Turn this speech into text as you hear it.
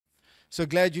So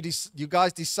glad you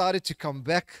guys decided to come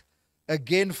back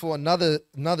again for another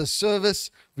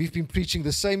service. We've been preaching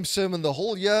the same sermon the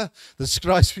whole year, the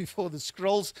Scribes before the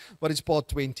Scrolls, but it's part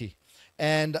 20.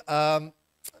 And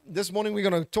this morning we're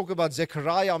going to talk about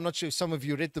Zechariah. I'm not sure if some of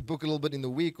you read the book a little bit in the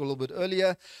week or a little bit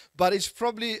earlier, but it's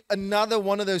probably another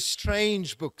one of those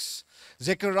strange books.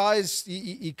 Zechariah,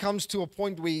 he comes to a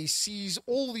point where he sees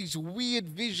all these weird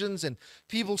visions and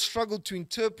people struggle to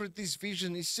interpret this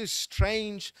vision. It's just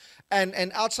strange.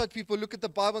 And outside people look at the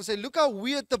Bible and say, look how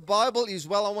weird the Bible is.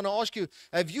 Well, I want to ask you,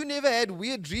 have you never had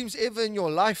weird dreams ever in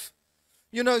your life?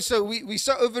 You know, so we're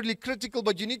so overly critical,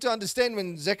 but you need to understand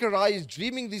when Zechariah is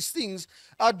dreaming these things,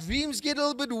 our dreams get a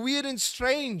little bit weird and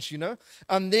strange, you know.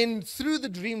 And then through the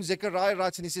dream, Zechariah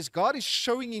writes and he says, God is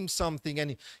showing him something,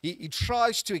 and he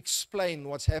tries to explain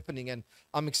what's happening. And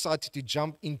I'm excited to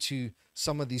jump into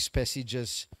some of these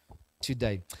passages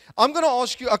today. I'm going to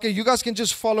ask you, okay, you guys can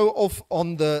just follow off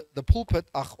on the pulpit,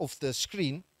 off the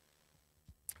screen.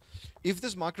 If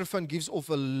this microphone gives off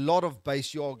a lot of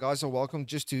bass, you all guys are welcome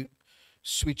just to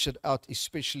switch it out,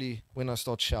 especially when I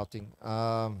start shouting.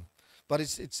 But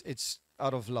it's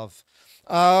out of love.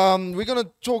 We're going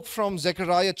to talk from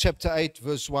Zechariah chapter 8,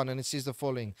 verse 1, and it says the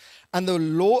following. And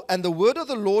the word of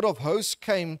the Lord of hosts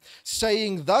came,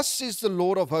 saying, Thus says the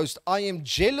Lord of hosts, I am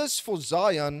jealous for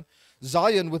Zion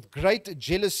with great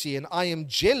jealousy, and I am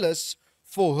jealous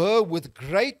for her with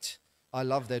great, I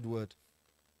love that word.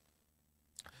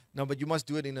 No, but you must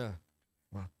do it in a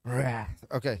wrath.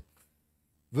 Okay.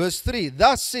 Verse 3,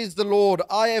 Thus says the Lord,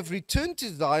 I have returned to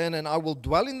Zion, and I will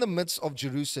dwell in the midst of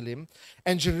Jerusalem.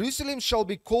 And Jerusalem shall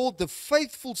be called the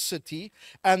faithful city,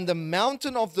 and the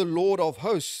mountain of the Lord of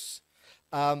hosts,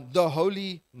 the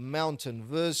holy mountain.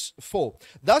 Verse 4,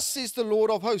 Thus says the Lord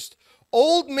of hosts,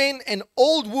 old men and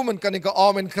old women, kan ek 'n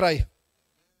amen kry?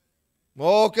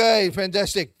 Okay,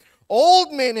 fantastic.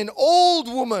 Old men and old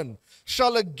women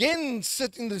shall again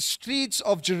sit in the streets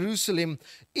of Jerusalem,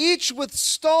 each with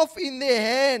staff in their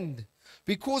hand,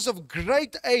 because of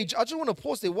great age. I just want to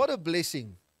pause there. What a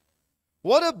blessing.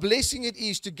 What a blessing it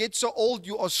is to get so old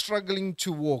you are struggling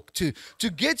to walk. To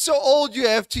get so old you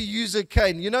have to use a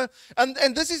cane, you know.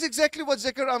 And this is exactly what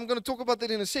Zechariah, I'm going to talk about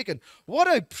that in a second. What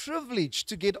a privilege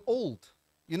to get old,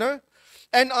 you know.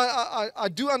 And I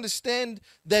do understand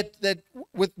that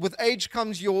with age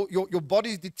comes your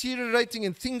body's deteriorating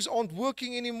and things aren't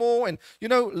working anymore. And, you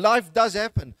know, life does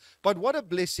happen. But what a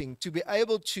blessing to be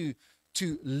able to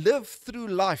live through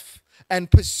life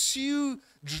and pursue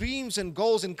dreams and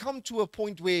goals and come to a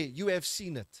point where you have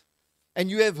seen it. And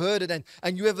you have heard it,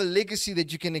 and you have a legacy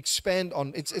that you can expand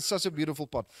on. It's such a beautiful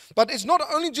part. But it's not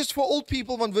only just for old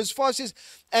people. When verse 5 says,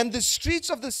 And the streets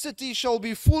of the city shall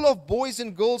be full of boys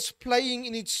and girls playing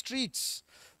in its streets.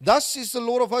 Thus says the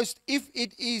Lord of hosts, if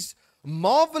it is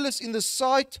marvelous in the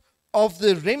sight of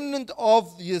the remnant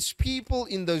of his people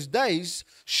in those days,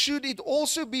 should it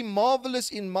also be marvelous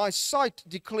in my sight,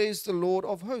 declares the Lord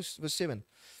of hosts. Verse 7.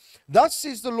 Thus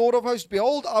says the Lord of hosts,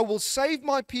 Behold, I will save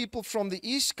my people from the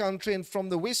east country and from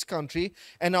the west country,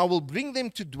 and I will bring them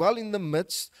to dwell in the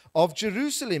midst of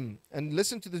Jerusalem. And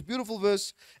listen to this beautiful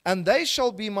verse. And they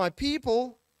shall be my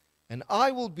people, and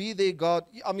I will be their God.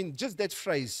 I mean, just that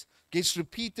phrase gets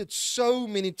repeated so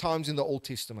many times in the Old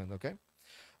Testament, okay?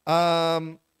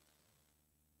 And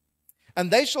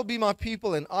they shall be my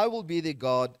people, and I will be their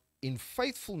God in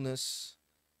faithfulness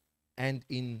and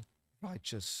in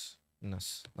righteousness.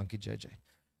 Dankie JJ.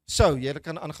 So, jy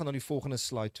kan aangaan na die volgende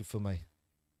slide toe vir my.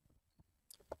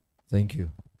 Thank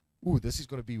you. Ooh, this is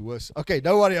going to be worse. Okay,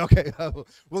 don't worry. Okay,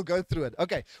 we'll go through it.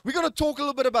 Okay, we're going to talk a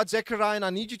little bit about Zechariah, and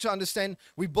I need you to understand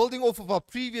we're building off of our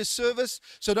previous service.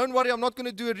 So don't worry, I'm not going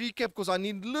to do a recap because I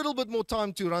need a little bit more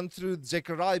time to run through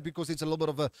Zechariah because it's a little bit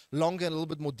of a longer and a little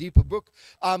bit more deeper book.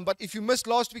 But if you missed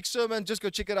last week's sermon, just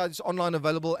go check it out. It's online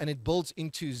available, and it builds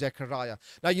into Zechariah.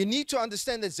 Now, you need to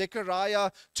understand that Zechariah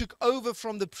took over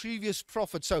from the previous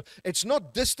prophet. So it's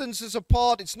not distances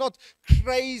apart. It's not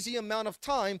crazy amount of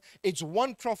time. It's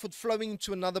one prophet flowing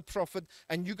to another prophet.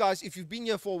 And you guys, if you've been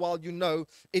here for a while, you know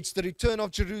it's the return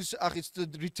of Jerusalem. It's the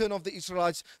return of the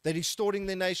Israelites. They're restoring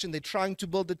their nation. They're trying to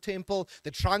build the temple.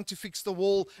 They're trying to fix the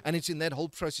wall. And it's in that whole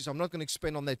process. I'm not going to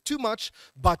expand on that too much.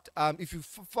 But if you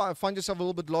find yourself a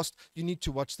little bit lost, you need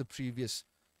to watch the previous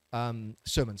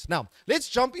sermons. Now, let's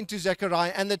jump into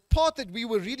Zechariah, and the part that we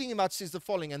were reading about says the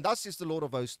following, and thus says the Lord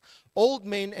of hosts, old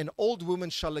men and old women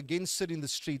shall again sit in the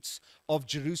streets of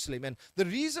Jerusalem. And the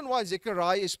reason why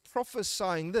Zechariah is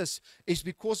prophesying this is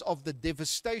because of the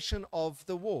devastation of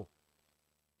the war.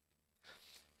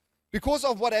 Because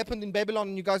of what happened in Babylon,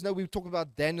 and you guys know we talk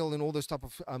about Daniel and all this type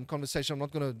of conversation. I'm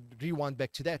not going to rewind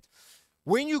back to that.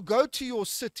 When you go to your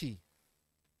city,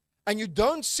 and you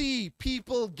don't see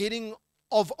people getting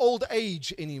of old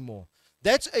age anymore,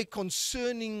 that's a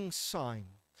concerning sign.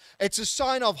 It's a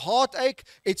sign of heartache.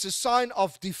 It's a sign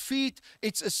of defeat.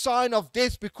 It's a sign of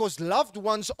death, because loved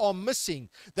ones are missing.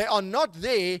 They are not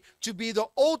there to be the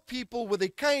old people with a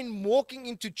cane walking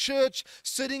into church,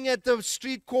 sitting at the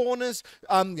street corners,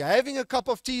 having a cup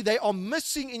of tea. They are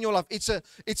missing in your life. It's a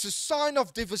sign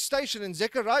of devastation. And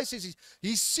Zechariah says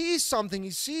he sees something.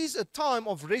 He sees a time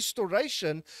of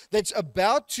restoration that's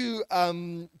about to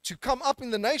come up in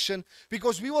the nation,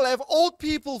 because we will have old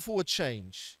people for a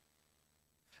change.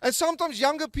 And sometimes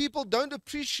younger people don't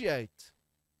appreciate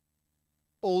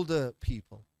older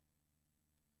people.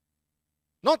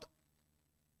 Not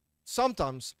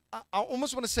sometimes, I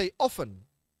almost want to say often.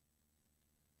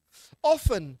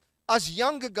 Often, us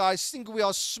younger guys think we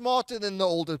are smarter than the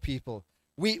older people.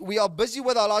 We are busy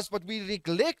with our lives, but we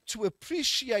neglect to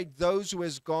appreciate those who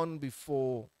has gone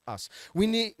before us.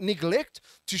 We neglect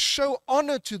to show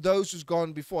honor to those who's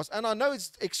gone before us. And I know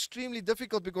it's extremely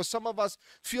difficult, because some of us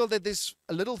feel that there's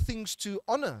little things to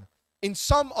honor in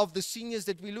some of the seniors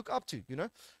that we look up to, you know.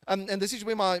 And this is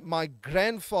where my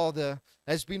grandfather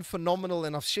has been phenomenal,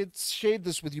 and I've shared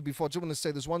this with you before. I just want to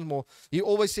say this once more. He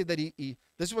always said that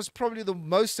this was probably the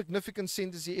most significant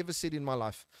sentence he ever said in my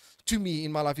life, to me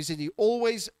in my life. He said he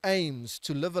always aims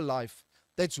to live a life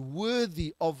that's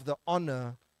worthy of the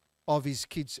honor of his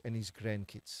kids and his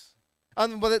grandkids.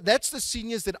 And that's the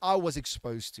seniors that I was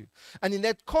exposed to. And in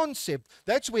that concept,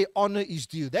 that's where honor is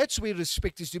due. That's where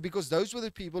respect is due, because those were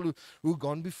the people who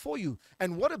gone before you.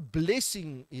 And what a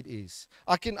blessing it is.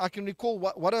 I can recall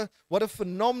what a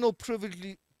phenomenal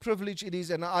privilege it is,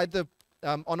 and I had the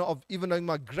honor of even knowing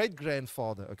my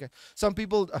great-grandfather, okay? Some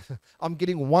people, I'm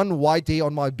getting one white hair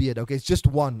on my beard, okay? It's just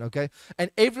one, okay?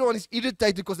 And everyone is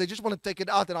irritated because they just want to take it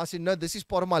out. And I said, no, this is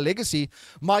part of my legacy.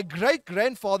 My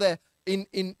great-grandfather in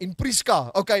Priska,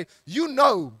 okay, you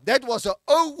know, that was an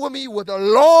old woman with a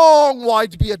long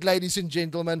white beard, ladies and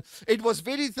gentlemen. It was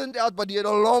very thinned out, but he had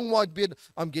a long white beard.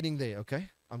 I'm getting there,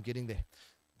 okay? I'm getting there.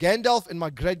 Gandalf and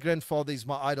my great-grandfather is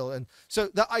my idol. And so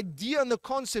the idea and the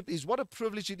concept is what a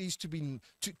privilege it is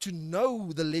to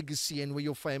know the legacy and where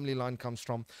your family line comes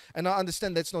from. And I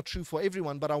understand that's not true for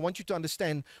everyone, but I want you to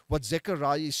understand what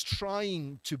Zechariah is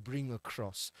trying to bring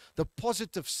across. The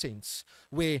positive sense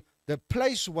where the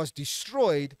place was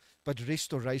destroyed, but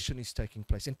restoration is taking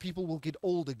place. And people will get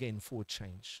old again for a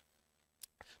change.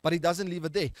 But he doesn't leave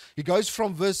it there. He goes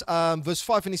from verse 5,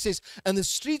 and he says, and the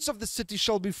streets of the city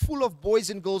shall be full of boys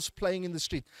and girls playing in the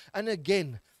street. And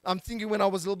again, I'm thinking when I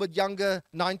was a little bit younger,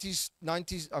 90s,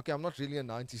 okay, I'm not really a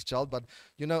 90s child, but,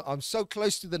 you know, I'm so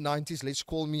close to the 90s, let's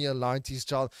call me a 90s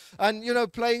child. And, you know,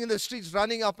 playing in the streets,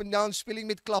 running up and down, spilling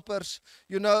met klappers,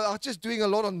 you know, just doing a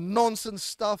lot of nonsense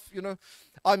stuff, you know.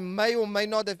 I may or may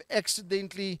not have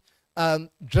accidentally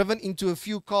driven into a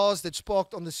few cars that's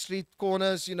parked on the street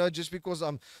corners, you know, just because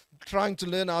I'm trying to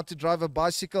learn how to drive a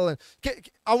bicycle. And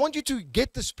I want you to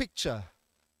get this picture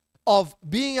of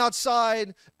being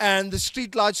outside and the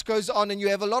street lights goes on and you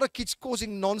have a lot of kids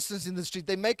causing nonsense in the street.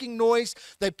 They're making noise.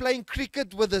 They're playing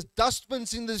cricket with the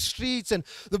dustbins in the streets, and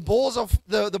the balls of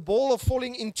the ball are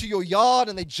falling into your yard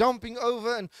and they're jumping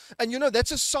over. And you know,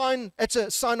 that's a sign. It's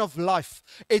a sign of life.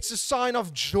 It's a sign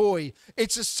of joy.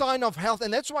 It's a sign of health.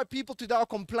 And that's why people today are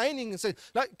complaining and say,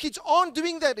 like, kids aren't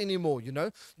doing that anymore, you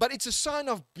know. But it's a sign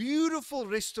of beautiful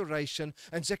restoration.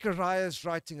 And Zechariah is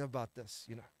writing about this,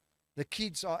 you know. The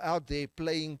kids are out there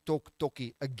playing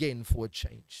talkie again for a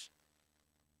change.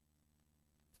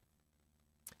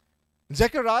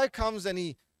 Zechariah comes and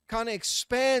he kind of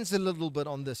expands a little bit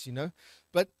on this, you know.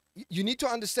 But you need to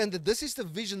understand that this is the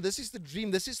vision, this is the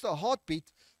dream, this is the heartbeat,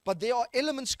 but there are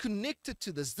elements connected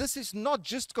to this. This is not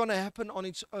just going to happen on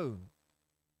its own.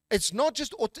 It's not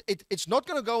just it's not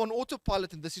going to go on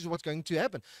autopilot and this is what's going to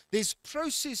happen. There's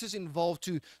processes involved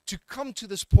to come to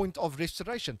this point of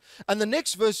restoration. And the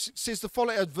next verse says the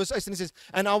following, verse 8, and it says,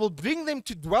 and I will bring them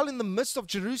to dwell in the midst of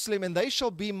Jerusalem, and they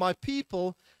shall be my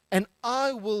people, and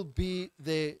I will be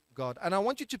their God. And I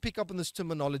want you to pick up on this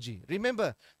terminology.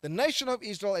 Remember, the nation of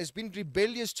Israel has been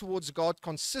rebellious towards God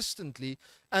consistently,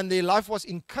 and their life was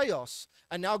in chaos.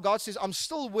 And now God says, I'm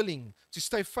still willing to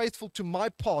stay faithful to my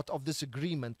part of this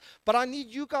agreement, but I need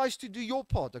you guys to do your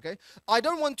part, okay? I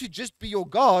don't want to just be your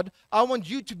God. I want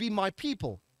you to be my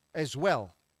people as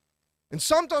well. And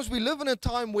sometimes we live in a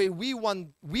time where we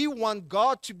want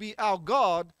God to be our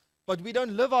God, but we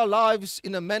don't live our lives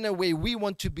in a manner where we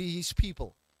want to be his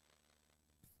people.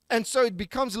 And so it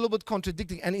becomes a little bit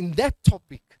contradicting. And in that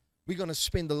topic, we're going to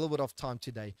spend a little bit of time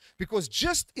today. Because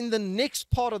just in the next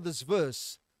part of this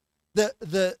verse,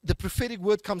 the prophetic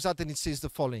word comes out and it says the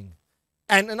following.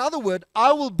 And in other words,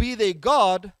 I will be their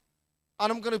God,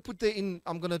 and I'm going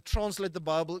to translate the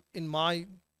Bible in my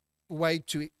way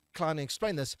to kind of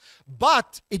explain this,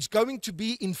 but it's going to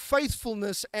be in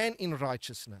faithfulness and in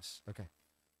righteousness. Okay.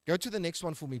 Go to the next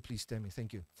one for me, please, Tammy.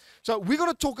 Thank you. So we're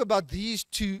going to talk about these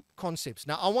two concepts.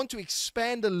 Now, I want to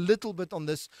expand a little bit on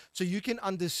this so you can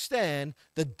understand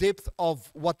the depth of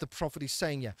what the prophet is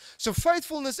saying here. So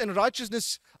faithfulness and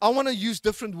righteousness, I want to use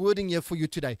different wording here for you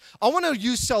today. I want to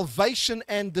use salvation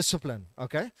and discipline,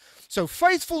 okay? So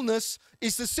faithfulness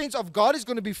is the sense of God is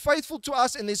going to be faithful to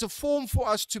us, and there's a form for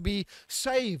us to be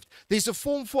saved. There's a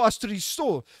form for us to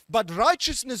restore. But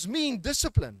righteousness means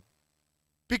discipline.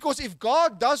 Because if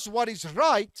God does what is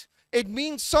right, it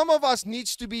means some of us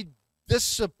needs to be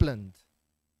disciplined.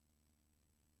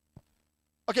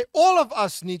 Okay, all of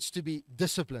us needs to be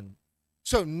disciplined.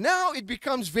 So now it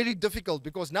becomes very difficult,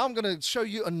 because now I'm going to show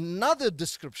you another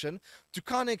description to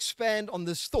kind of expand on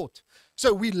this thought.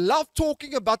 So we love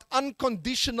talking about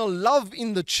unconditional love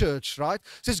in the church, right?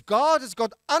 It says God has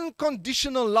got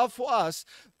unconditional love for us.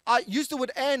 I use the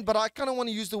word and, but I kind of want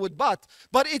to use the word but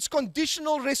it's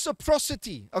conditional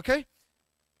reciprocity, okay?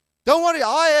 Don't worry,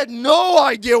 I had no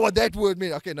idea what that word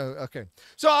meant. Okay, no, okay.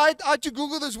 So I had to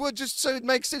Google this word just so it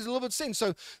makes sense, a little bit sense.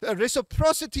 So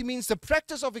reciprocity means the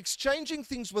practice of exchanging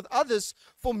things with others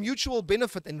for mutual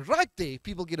benefit. And right there,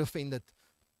 people get offended.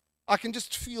 I can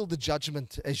just feel the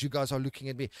judgment as you guys are looking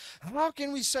at me. How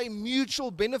can we say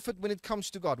mutual benefit when it comes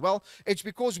to God? Well, it's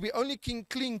because we only can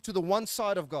cling to the one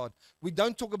side of God. We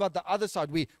don't talk about the other side.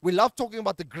 We love talking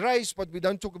about the grace, but we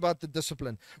don't talk about the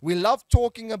discipline. We love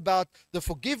talking about the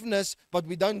forgiveness, but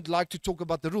we don't like to talk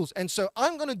about the rules. And so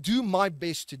I'm going to do my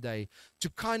best today to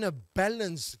kind of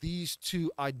balance these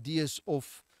two ideas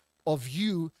of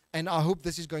you, and I hope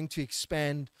this is going to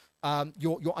expand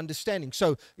your understanding.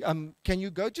 So can you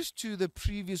go just to the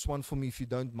previous one for me, if you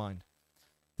don't mind?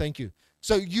 Thank you.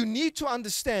 So you need to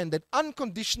understand that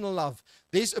unconditional love,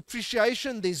 there's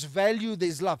appreciation, there's value,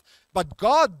 there's love. But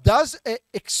God does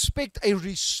expect a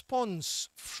response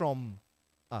from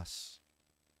us.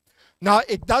 Now,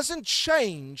 it doesn't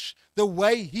change the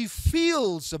way He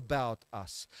feels about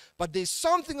us. But there's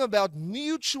something about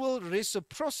mutual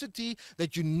reciprocity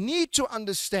that you need to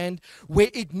understand,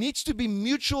 where it needs to be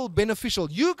mutual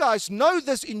beneficial. You guys know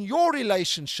this in your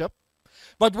relationship.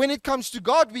 But when it comes to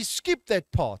God, we skip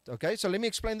that part, okay? So let me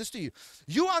explain this to you.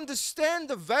 You understand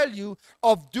the value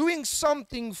of doing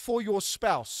something for your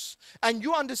spouse, and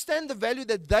you understand the value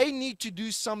that they need to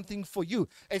do something for you.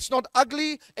 It's not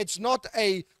ugly. It's not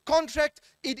a contract.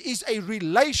 It is a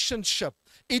relationship.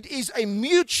 It is a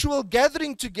mutual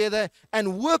gathering together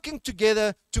and working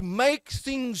together to make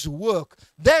things work.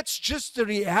 That's just the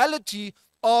reality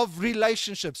of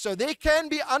relationships. So there can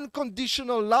be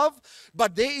unconditional love,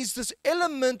 but there is this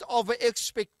element of an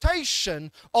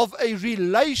expectation of a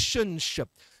relationship.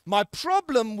 My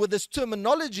problem with this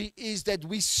terminology is that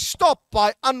we stop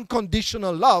by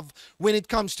unconditional love when it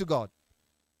comes to God.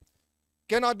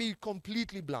 Can I be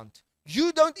completely blunt?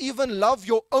 You don't even love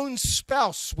your own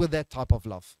spouse with that type of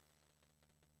love.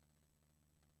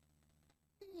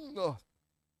 No.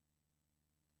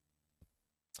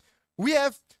 We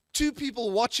have two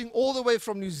people watching all the way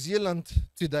from New Zealand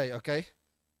today, okay?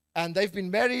 And they've been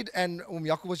married, and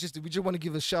Jacob was we just want to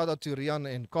give a shout out to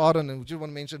Rian and Karen, and we just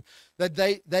want to mention that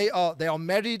they are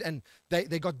married, and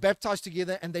they got baptized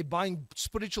together, and they're buying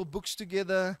spiritual books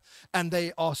together, and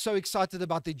they are so excited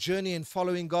about their journey and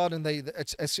following God, and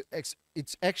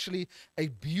it's actually a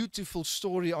beautiful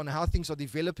story on how things are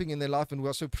developing in their life, and we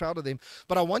are so proud of them.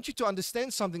 But I want you to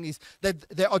understand something, is that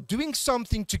they are doing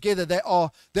something together. They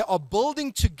are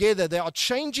building together. They are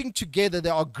changing together. They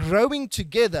are growing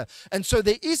together. And so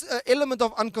there is an element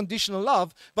of unconditional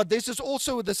love, but there's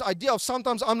also this idea of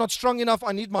sometimes I'm not strong enough.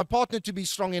 I need my partner to be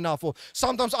strong enough. Or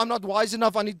sometimes I'm not wise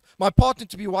enough. I need my partner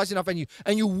to be wise enough.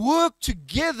 And you work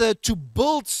together to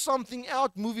build something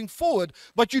out moving forward,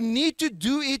 but you need to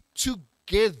do it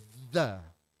together.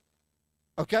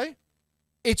 Okay?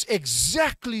 It's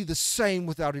exactly the same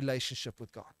with our relationship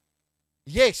with God.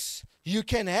 Yes, you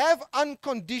can have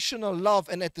unconditional love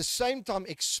and at the same time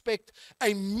expect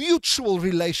a mutual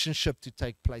relationship to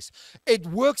take place. It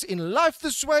works in life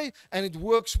this way, and it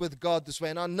works with God this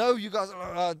way. And I know you guys,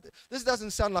 this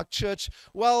doesn't sound like church.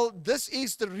 Well, this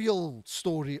is the real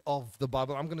story of the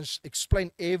Bible. I'm going to explain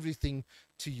everything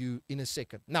to you in a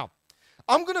second. Now,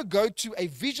 I'm going to go to a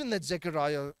vision that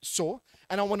Zechariah saw,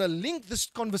 And I want to link this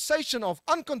conversation of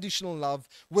unconditional love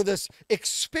with this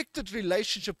expected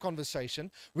relationship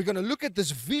conversation. We're going to look at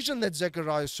this vision that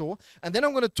Zechariah saw. And then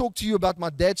I'm going to talk to you about my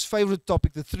dad's favorite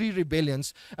topic, the 3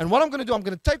 rebellions. And what I'm going to do, I'm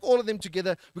going to take all of them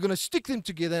together. We're going to stick them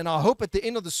together. And I hope at the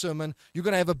end of the sermon, you're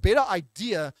going to have a better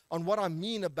idea on what I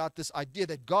mean about this idea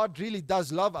that God really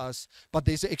does love us, but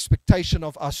there's an expectation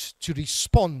of us to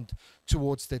respond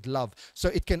towards that love. So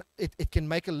it can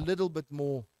make a little bit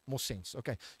more sense.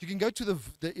 Okay, you can go to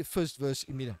the first verse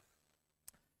immediately.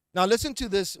 Now listen to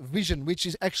this vision, which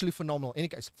is actually phenomenal. In any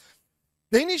case,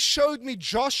 then he showed me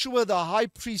Joshua the high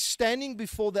priest standing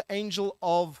before the angel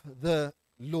of the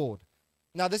Lord.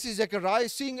 Now this is Zechariah.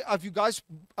 Seeing, if you guys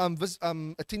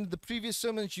attended the previous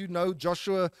sermons, you know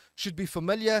Joshua should be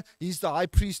familiar. He's the high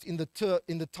priest in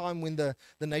the time when the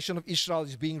nation of Israel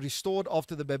is being restored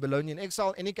after the Babylonian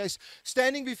exile. In any case,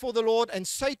 standing before the Lord, and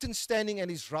Satan standing at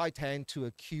his right hand to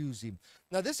accuse him.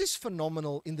 Now this is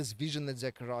phenomenal in this vision that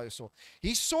Zechariah saw.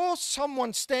 He saw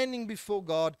someone standing before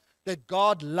God that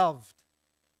God loved.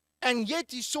 And yet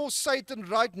he saw Satan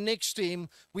right next to him,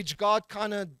 which God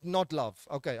kind of not love.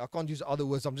 Okay, I can't use other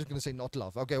words. I'm just going to say not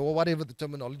love. Okay, or whatever the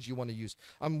terminology you want to use.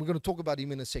 We're going to talk about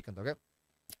him in a second, okay?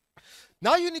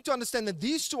 Now you need to understand that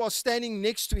these two are standing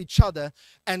next to each other,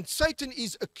 and Satan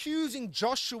is accusing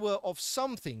Joshua of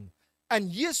something.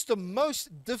 And here's the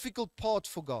most difficult part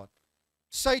for God.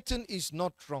 Satan is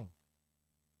not wrong.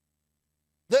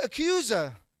 The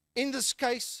accuser, in this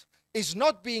case, is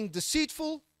not being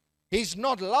deceitful. He's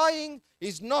not lying.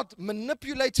 He's not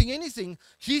manipulating anything.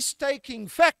 He's taking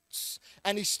facts,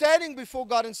 and he's standing before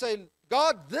God and saying,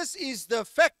 God, this is the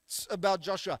facts about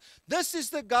Joshua. This is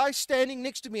the guy standing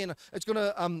next to me. And it's going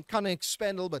to kind of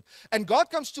expand a little bit. And God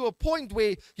comes to a point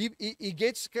where he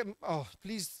gets, oh,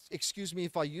 please excuse me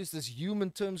if I use this human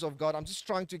terms of God. I'm just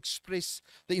trying to express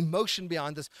the emotion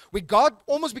behind this. Where God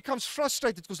almost becomes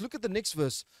frustrated, because look at the next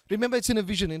verse. Remember, it's in a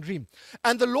vision, in dream.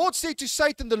 And the Lord said to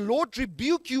Satan, the Lord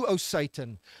rebuke you, O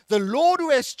Satan. The Lord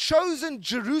who has chosen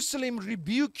Jerusalem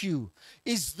rebuke you.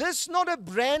 Is this not a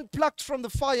brand plucked from the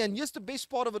fire? And here's the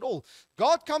best part of it all.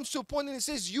 God comes to a point and he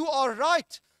says, you are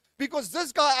right, because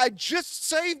this guy, I just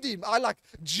saved him.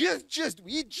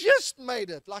 He just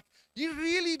made it. Like, he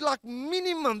really, like,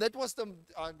 minimum. That was the,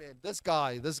 oh man, this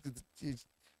guy,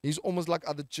 he's almost like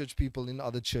other church people in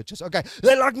other churches. Okay,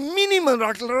 they're like minimum,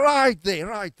 like right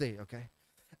there, okay.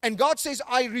 And God says,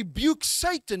 I rebuke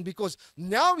Satan, because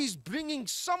now he's bringing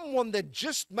someone that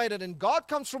just made it. And God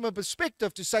comes from a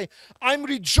perspective to say, I'm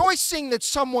rejoicing that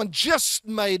someone just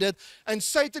made it. And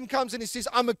Satan comes and he says,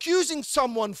 I'm accusing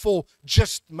someone for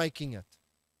just making it.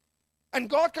 And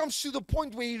God comes to the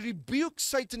point where he rebukes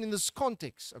Satan in this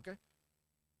context, okay?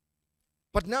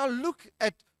 But now look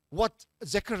at what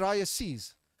Zechariah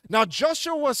sees. Now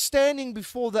Joshua was standing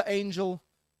before the angel,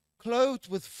 clothed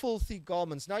with filthy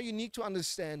garments. Now you need to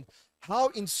understand how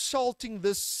insulting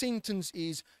this sentence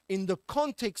is in the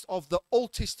context of the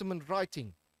Old Testament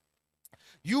writing.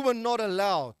 You were not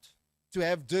allowed to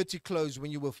have dirty clothes when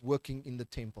you were working in the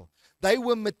temple. They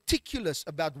were meticulous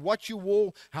about what you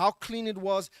wore, how clean it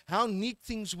was, how neat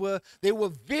things were. There were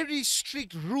very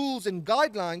strict rules and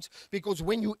guidelines, because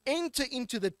when you enter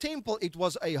into the temple, it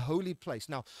was a holy place.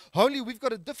 Now, holy, we've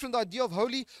got a different idea of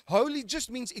holy. Holy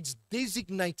just means it's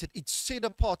designated, it's set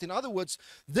apart. In other words,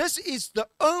 this is the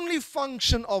only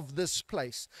function of this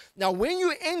place. Now, when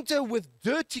you enter with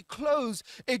dirty clothes,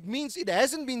 it means it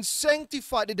hasn't been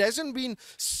sanctified, it hasn't been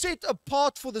set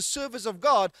apart for the service of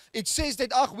God. It says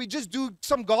that, we just do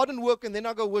some garden work and then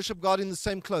I go worship God in the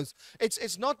same clothes.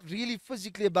 It's not really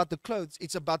physically about the clothes.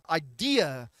 It's about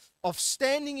idea of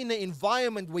standing in an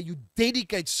environment where you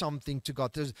dedicate something to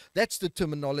God. That's the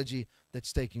terminology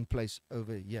that's taking place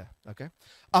over here. Okay,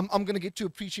 I'm going to get to a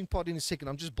preaching part in a second.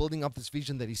 I'm just building up this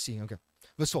vision that he's seeing. Okay,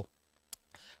 verse 4.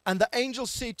 And the angel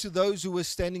said to those who were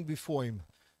standing before him,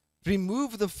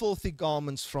 remove the filthy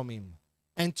garments from him.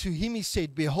 And to him he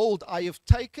said, behold, I have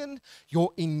taken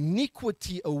your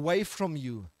iniquity away from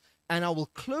you, and I will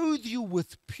clothe you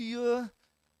with pure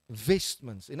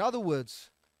vestments. In other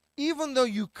words, even though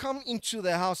you come into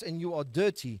the house and you are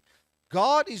dirty,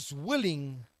 God is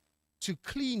willing to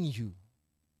clean you.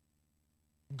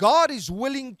 God is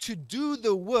willing to do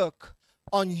the work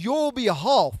on your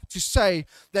behalf, to say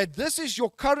that this is your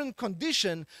current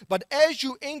condition, but as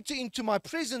you enter into my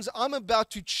presence, I'm about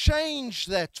to change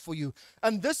that for you.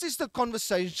 And this is the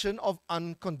conversation of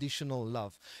unconditional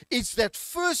love. It's that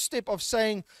first step of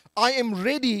saying, I am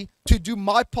ready to do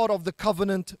my part of the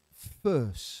covenant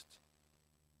first.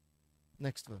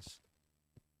 Next verse.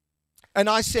 And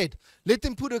I said, let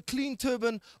them put a clean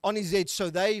turban on his head. So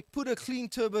they put a clean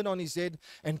turban on his head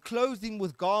and clothed him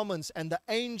with garments. And the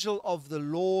angel of the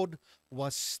Lord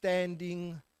was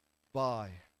standing by.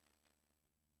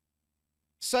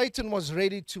 Satan was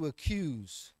ready to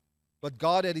accuse, but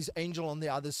God had his angel on the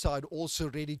other side also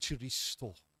ready to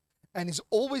restore. And it's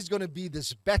always going to be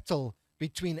this battle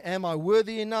between, am I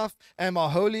worthy enough? Am I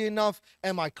holy enough?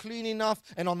 Am I clean enough?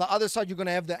 And on the other side, you're going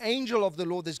to have the angel of the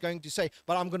Lord that's going to say,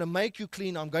 but I'm going to make you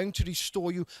clean. I'm going to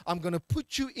restore you. I'm going to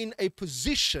put you in a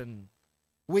position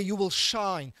where you will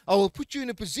shine. I will put you in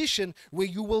a position where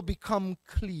you will become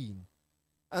clean.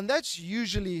 And that's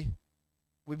usually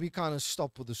where we kind of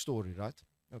stop with the story, right?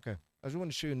 Okay. I just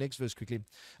want to show you next verse quickly.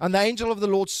 And the angel of the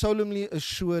Lord solemnly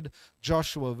assured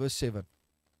Joshua, verse 7.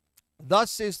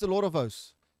 Thus says the Lord of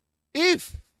hosts,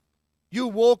 if you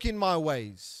walk in my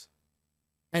ways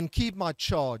and keep my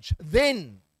charge,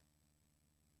 then.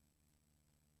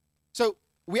 So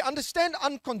we understand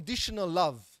unconditional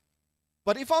love.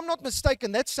 But if I'm not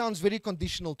mistaken, that sounds very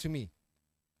conditional to me.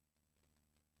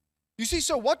 You see,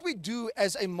 so what we do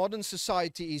as a modern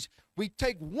society is we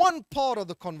take one part of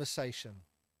the conversation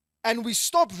and we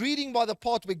stop reading by the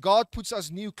part where God puts us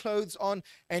new clothes on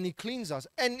and He cleans us.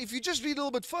 And if you just read a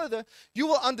little bit further, you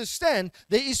will understand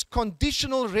there is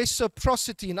conditional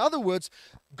reciprocity. In other words,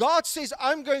 God says,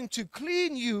 I'm going to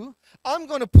clean you. I'm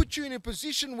going to put you in a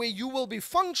position where you will be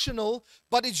functional,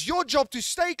 but it's your job to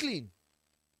stay clean.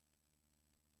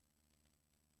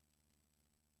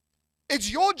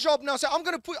 It's your job now. So I'm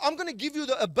going to give you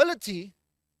the ability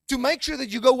to make sure that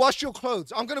you go wash your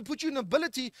clothes. I'm going to put you in an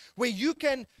ability where you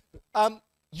can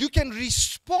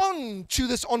respond to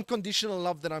this unconditional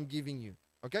love that I'm giving you.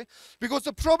 Okay? Because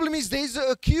the problem is there's an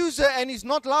accuser and he's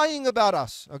not lying about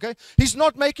us. Okay? He's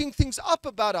not making things up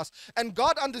about us. And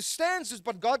God understands this,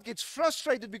 but God gets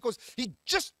frustrated because He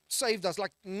just saved us,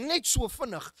 like net so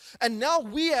vinnig. And now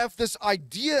we have this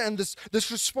idea and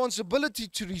this responsibility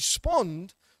to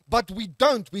respond, but we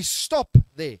don't. We stop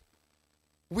there.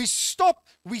 We stop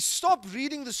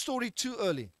reading the story too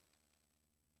early.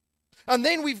 And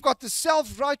then we've got the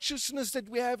self-righteousness that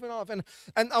we have in our life.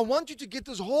 And I want you to get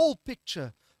this whole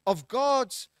picture of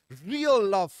God's real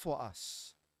love for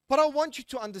us. But I want you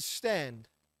to understand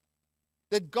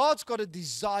that God's got a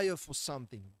desire for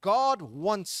something. God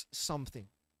wants something.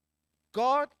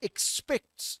 God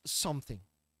expects something.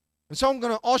 And so I'm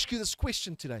going to ask you this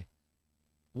question today.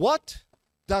 What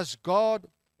does God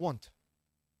want?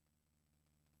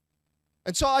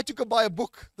 And so I had to go buy a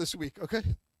book this week, okay?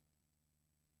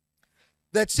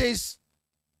 That says,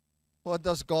 what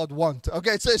does God want?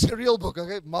 Okay, it's a real book,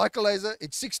 okay? Michael Laser,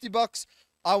 it's $60.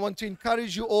 I want to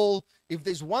encourage you all, if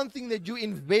there's one thing that you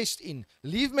invest in,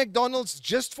 leave McDonald's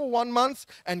just for 1 month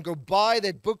and go buy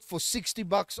that book for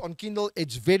 $60 on Kindle.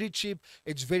 It's very cheap.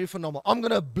 It's very phenomenal. I'm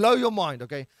going to blow your mind,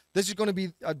 okay? This is going to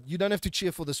be, you don't have to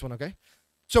cheer for this one, okay?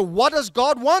 So what does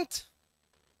God want?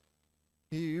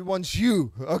 He wants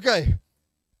you, okay?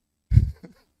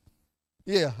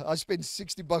 Yeah, I spent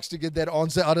 $60 to get that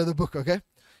answer out of the book, okay?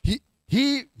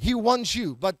 He wants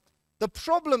you. But the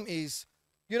problem is,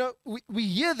 you know, we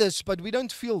hear this, but we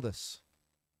don't feel this.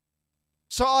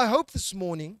 So I hope this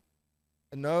morning,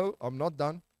 no, I'm not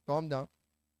done. Calm down.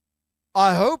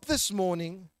 I hope this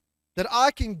morning that I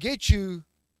can get you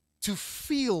to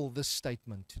feel this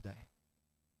statement today.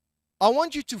 I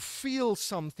want you to feel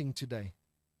something today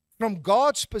from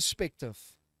God's perspective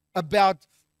about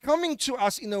coming to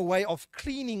us in a way of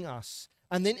cleaning us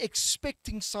and then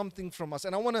expecting something from us.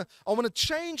 And I want to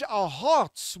change our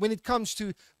hearts when it comes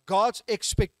to God's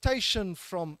expectation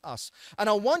from us. And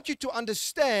I want you to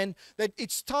understand that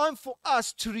it's time for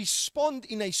us to respond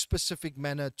in a specific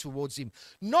manner towards Him.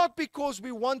 Not because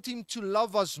we want Him to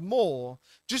love us more,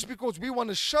 just because we want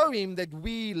to show Him that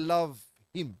we love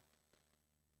Him.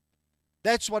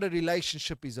 That's what a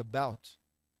relationship is about.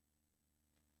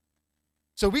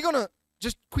 So we're going to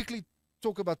just quickly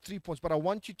talk about 3 points, but I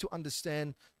want you to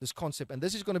understand this concept. And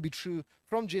this is going to be true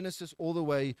from Genesis all the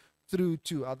way through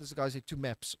to, this guy said, to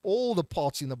maps, all the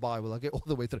parts in the Bible, okay, all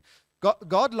the way through.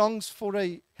 God longs for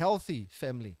a healthy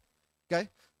family, okay?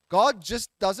 God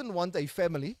just doesn't want a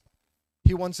family.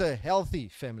 He wants a healthy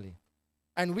family.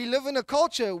 And we live in a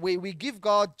culture where we give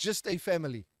God just a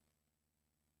family.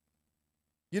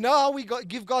 You know how we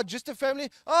give God just a family?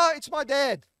 Oh, it's my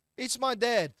dad. It's my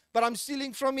dad. But I'm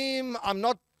stealing from him.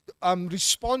 I'm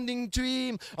responding to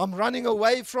him. I'm running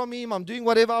away from him. I'm doing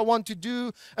whatever I want to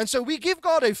do. And so we give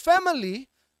God a family,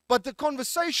 but the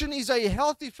conversation is a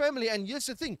healthy family. And here's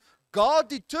the thing. God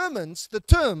determines the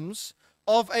terms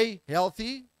of a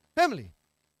healthy family.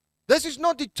 This is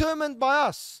not determined by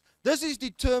us. This is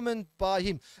determined by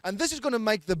Him. And this is going to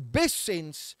make the best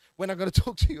sense when I'm going to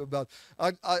talk to you about.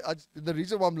 The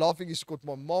reason why I'm laughing is because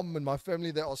my mom and my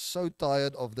family, they are so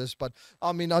tired of this. But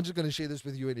I mean, I'm just going to share this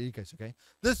with you in any case, okay?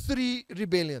 The three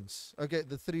rebellions, okay?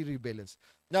 The three rebellions.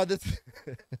 Now,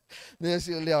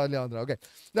 Leandro, okay.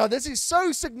 Now, this is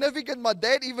so significant. My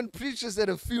dad even preaches at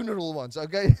a funeral once,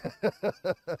 okay?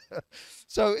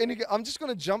 So, I'm just going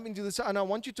to jump into this, and I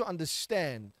want you to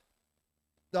understand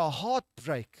the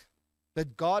heartbreak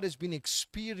that God has been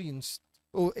experienced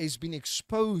or has been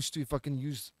exposed to, if I can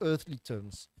use earthly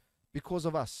terms, because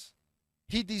of us.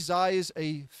 He desires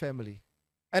a family.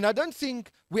 And I don't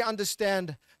think we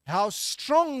understand how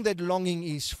strong that longing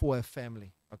is for a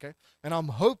family. Okay? And I'm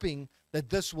hoping that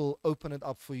this will open it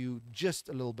up for you just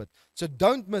a little bit. So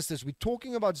don't miss this. We're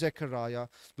talking about Zechariah.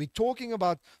 We're talking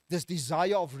about this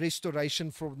desire of restoration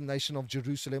for the nation of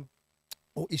Jerusalem.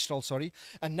 Or Israel, sorry.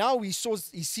 And now he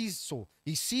sees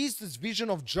this vision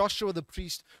of Joshua the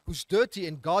priest who's dirty,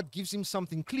 and God gives him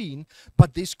something clean,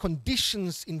 but there's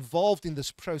conditions involved in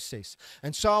this process.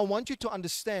 And so I want you to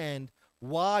understand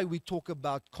why we talk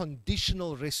about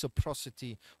conditional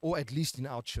reciprocity, or at least in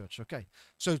our church. Okay.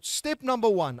 So step number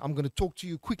one, I'm going to talk to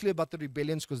you quickly about the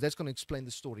rebellions because that's going to explain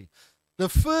the story. The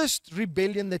first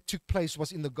rebellion that took place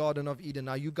was in the Garden of Eden.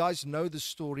 Now, you guys know the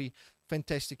story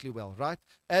fantastically well, right?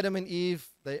 Adam and Eve,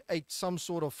 they ate some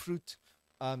sort of fruit.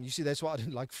 You see, that's why I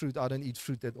don't like fruit. I don't eat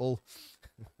fruit at all.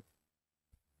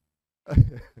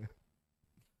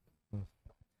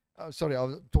 Sorry, I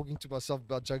was talking to myself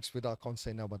about jokes, but I can't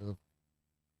say now. But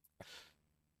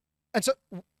and so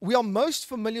we are most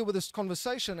familiar with this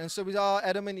conversation. And so we are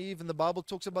Adam and Eve, and the Bible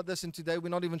talks about this. And today we're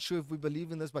not even sure if we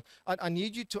believe in this, but I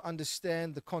need you to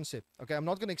understand the concept. Okay, I'm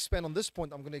not going to expand on this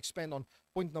point. I'm going to expand on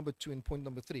point number 2 and point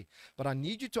number 3. But I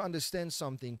need you to understand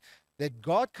something, that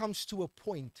God comes to a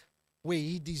point where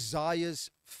He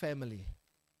desires family.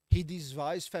 He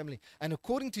desires family. And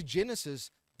according to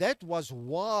Genesis, that was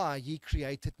why He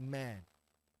created man.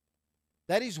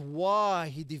 That is why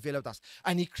He developed us.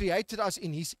 And He created us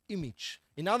in His image.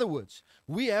 In other words,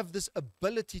 we have this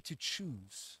ability to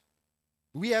choose.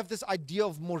 We have this idea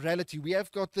of morality. We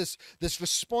have got this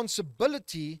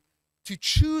responsibility to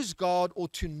choose God or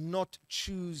to not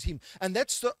choose Him. And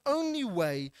that's the only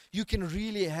way you can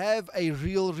really have a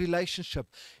real relationship,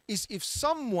 is if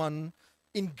someone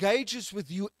engages with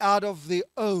you out of their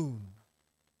own.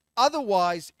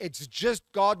 Otherwise, it's just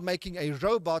God making a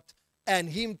robot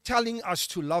and Him telling us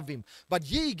to love Him. But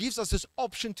here He gives us this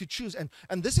option to choose. And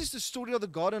this is the story of the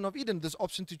Garden of Eden, this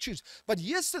option to choose. But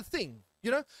here's the thing,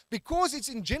 because it's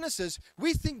in Genesis,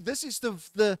 we think this is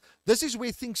this is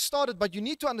where things started. But you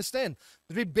need to understand,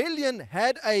 rebellion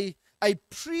had a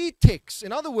pretext.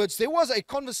 In other words, there was a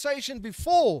conversation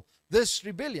before this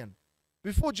rebellion.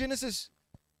 Before Genesis,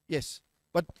 yes.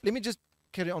 But let me just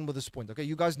carry on with this point, okay?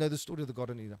 You guys know the story of the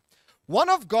Garden of Eden. One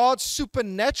of God's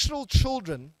supernatural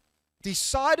children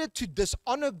decided to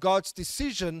dishonor God's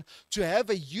decision to have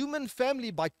a human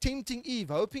family by tempting Eve,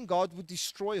 hoping God would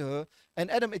destroy her and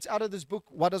Adam. It's out of this book,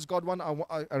 What Does God Want?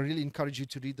 I really encourage you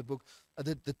to read the book.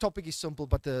 The topic is simple,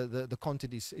 but the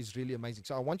content is really amazing.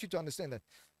 So I want you to understand that.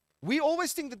 We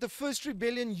always think that the first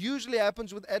rebellion usually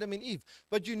happens with Adam and Eve,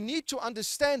 but you need to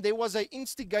understand there was an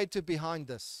instigator behind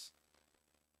this.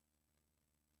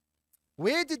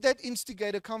 Where did that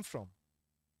instigator come from?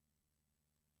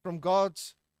 From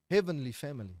God's heavenly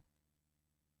family.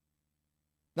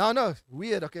 Now, no,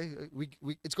 weird, okay?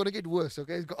 It's going to get worse,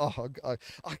 okay?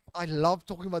 I love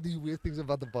talking about these weird things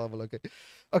about the Bible, okay?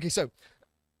 Okay, so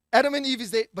Adam and Eve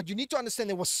is there, but you need to understand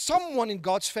there was someone in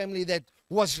God's family that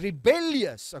was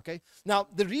rebellious, okay? Now,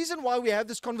 the reason why we have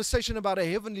this conversation about a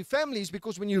heavenly family is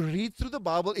because when you read through the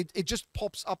Bible, it just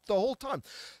pops up the whole time.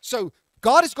 So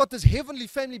God has got this heavenly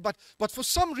family, but for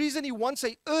some reason He wants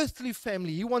an earthly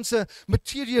family. He wants a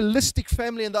materialistic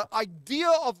family. And the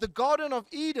idea of the Garden of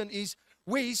Eden is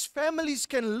where His families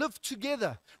can live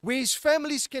together, where His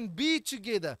families can be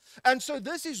together. And so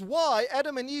this is why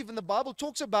Adam and Eve in the Bible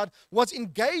talks about was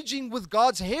engaging with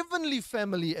God's heavenly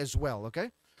family as well, okay?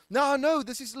 Now, I know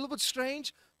this is a little bit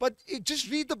strange, but just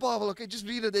read the Bible, okay? Just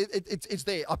read it. It's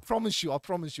there. I promise you,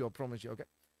 okay?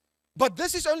 But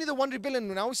this is only the one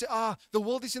rebellion. Now we say, the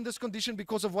world is in this condition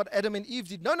because of what Adam and Eve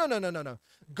did. No.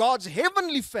 God's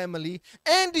heavenly family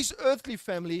and His earthly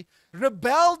family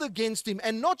rebelled against Him,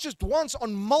 and not just once,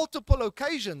 on multiple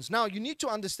occasions. Now, you need to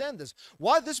understand this.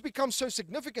 Why this becomes so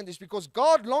significant is because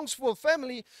God longs for a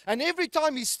family, and every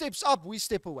time He steps up, we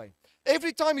step away.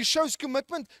 Every time he shows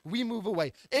commitment, we move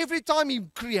away. Every time he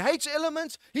creates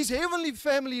elements, his heavenly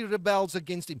family rebels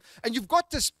against him. And you've got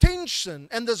this tension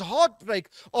and this heartbreak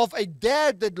of a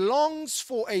dad that longs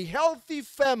for a healthy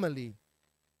family,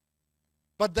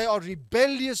 but they are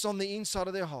rebellious on the inside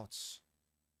of their hearts.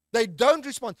 They don't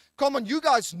respond. Come on, you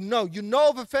guys know. You know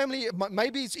of a family,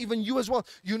 maybe it's even you as well.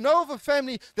 You know of a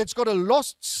family that's got a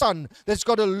lost son, that's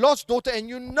got a lost daughter, and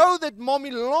you know that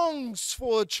mommy longs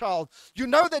for a child. You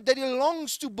know that daddy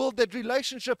longs to build that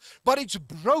relationship, but it's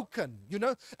broken,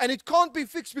 and it can't be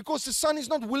fixed because the son is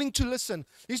not willing to listen.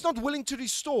 He's not willing to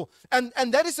restore. And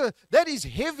that is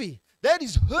heavy. That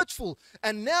is hurtful.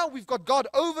 And now we've got God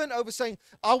over and over saying,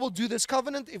 I will do this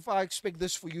covenant if I expect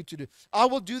this for you to do. I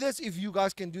will do this if you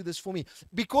guys can do this for me.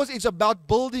 Because it's about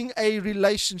building a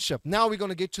relationship. Now we're going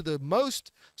to get to the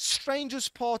most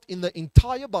strangest part in the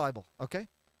entire Bible, okay?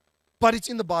 But it's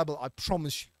in the Bible, I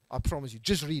promise you. I promise you.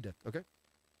 Just read it, okay?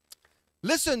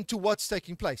 Listen to what's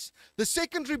taking place. The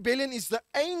second rebellion is the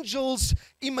angel's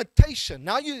imitation.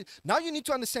 Now you need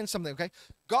to understand something, okay?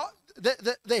 God,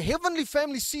 the heavenly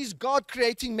family sees God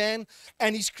creating man,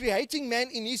 and he's creating man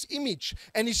in his image,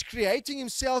 and he's creating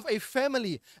himself a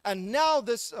family. And now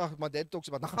this, my dad talks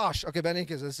about Nachash, okay,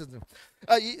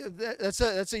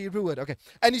 that's a Hebrew word, okay.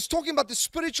 And he's talking about the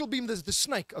spiritual being, the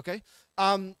snake, okay.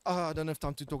 I don't have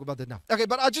time to talk about that now. Okay,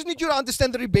 but I just need you to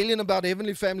understand the rebellion about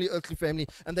heavenly family, earthly family,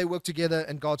 and they work together,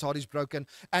 and God's heart is broken.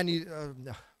 And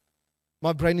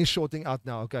my brain is shorting out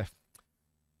now, okay.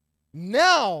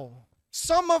 Now,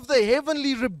 some of the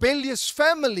heavenly rebellious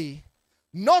family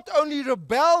not only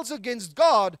rebels against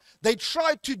God, they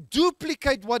try to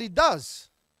duplicate what he does.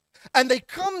 And they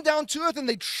come down to earth and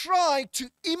they try to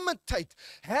imitate,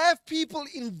 have people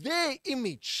in their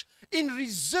image, in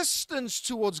resistance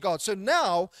towards God. So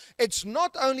now it's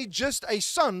not only just a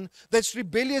son that's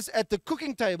rebellious at the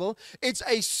cooking table, it's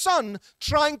a son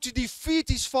trying to defeat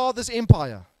his father's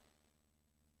empire.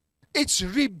 It's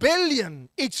rebellion,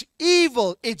 it's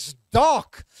evil, it's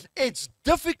dark, it's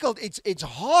difficult, it's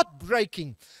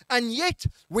heartbreaking. And yet,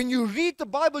 when you read the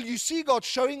Bible, you see God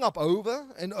showing up over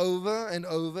and over and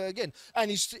over again.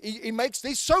 And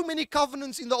there's so many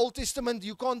covenants in the Old Testament,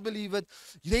 you can't believe it.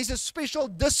 There's a special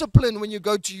discipline when you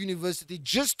go to university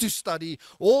just to study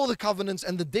all the covenants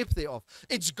and the depth thereof.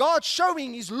 It's God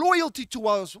showing his loyalty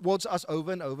towards us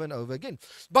over and over and over again.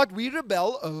 But we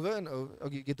rebel over and over.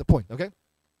 Okay, you get the point, okay?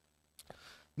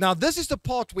 Now, this is the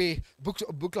part where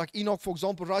a book like Enoch, for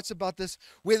example, writes about this,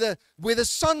 where the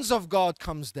sons of God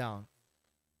comes down.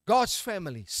 God's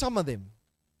family, some of them.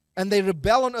 And they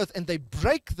rebel on earth and they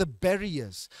break the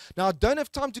barriers. Now, I don't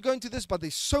have time to go into this, but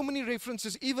there's so many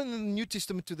references, even in the New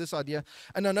Testament, to this idea.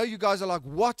 And I know you guys are like,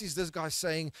 what is this guy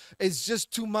saying? It's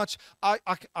just too much.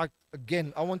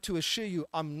 Again, I want to assure you,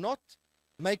 I'm not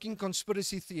making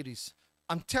conspiracy theories.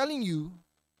 I'm telling you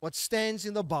what stands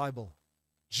in the Bible.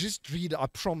 Just read it, I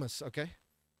promise, okay?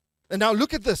 And now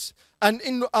look at this. And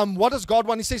in What Does God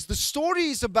Want? He says, the story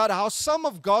is about how some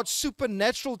of God's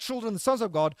supernatural children, the sons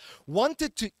of God,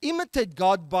 wanted to imitate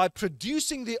God by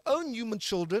producing their own human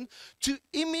children to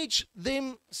image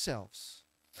themselves.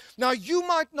 Now, you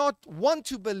might not want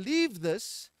to believe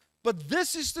this, but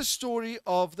this is the story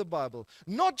of the Bible.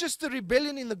 Not just the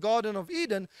rebellion in the Garden of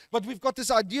Eden, but we've got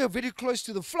this idea very close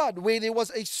to the flood, where there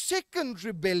was a second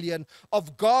rebellion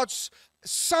of God's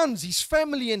sons, his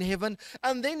family in heaven,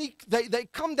 and then they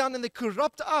come down and they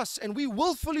corrupt us, and we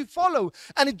willfully follow,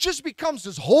 and it just becomes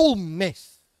this whole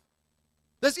mess.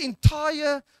 This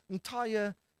entire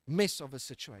mess of a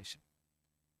situation.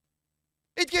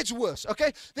 It gets worse,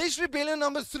 okay? There's rebellion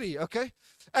number 3, okay?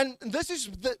 And this is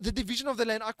the division of the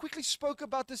land. I quickly spoke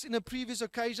about this in a previous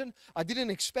occasion. I didn't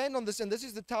expand on this, and this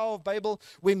is the Tower of Babel,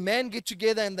 where men get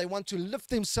together and they want to lift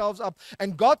themselves up.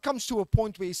 And God comes to a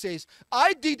point where he says,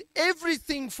 I did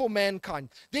everything for mankind.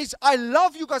 I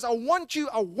love you guys. I want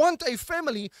a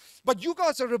family, but you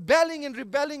guys are rebelling and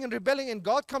rebelling and rebelling. And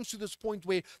God comes to this point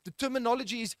where the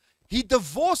terminology is, he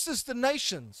divorces the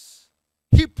nations.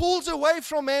 He pulls away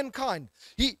from mankind.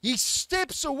 He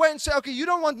steps away and says, okay, you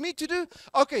don't want me to do?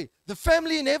 Okay, the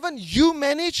family in heaven, you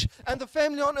manage, and the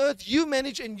family on earth, you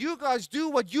manage, and you guys do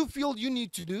what you feel you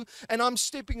need to do, and I'm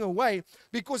stepping away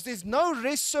because there's no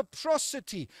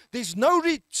reciprocity. There's no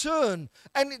return.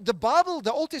 And the Bible,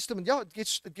 the Old Testament, yeah, it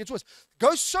gets worse,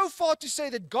 goes so far to say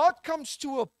that God comes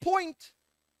to a point,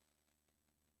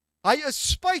 hy is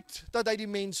spyt dat hy die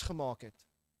mens gemaak het.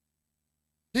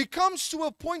 He comes to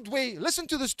a point where, listen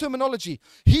to this terminology,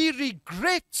 he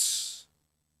regrets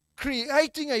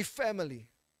creating a family.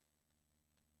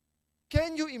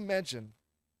 Can you imagine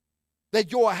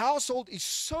that your household is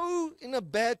so in a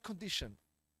bad condition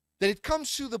that it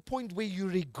comes to the point where you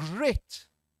regret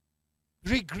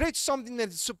something that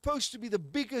is supposed to be the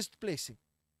biggest blessing,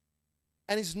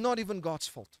 and it's not even God's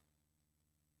fault.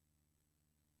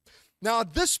 Now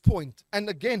at this point, and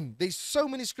again, there's so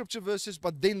many scripture verses,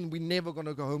 but then we're never going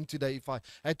to go home today if I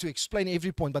had to explain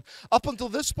every point. But up until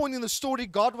this point in the story,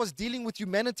 God was dealing with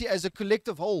humanity as a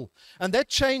collective whole. And that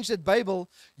changed at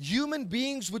Babel. Human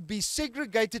beings would be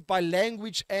segregated by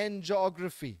language and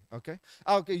geography. Okay,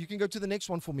 you can go to the next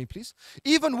one for me, please.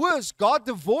 Even worse, God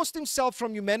divorced himself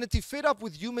from humanity, fed up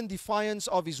with human defiance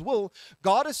of his will.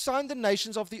 God assigned the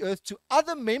nations of the earth to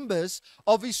other members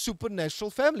of his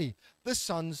supernatural family, the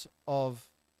sons of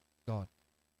God.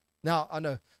 Now, I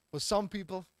know for some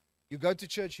people, you go to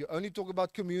church, you only talk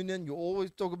about communion, you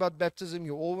always talk about baptism,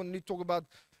 you only talk about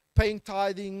paying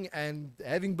tithing and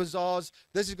having bazaars.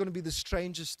 This is going to be the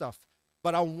strangest stuff.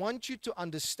 But I want you to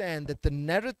understand that the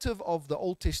narrative of the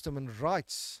Old Testament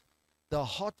writes the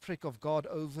heartbreak of God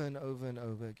over and over and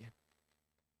over again.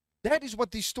 That is what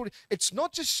these stories, it's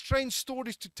not just strange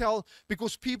stories to tell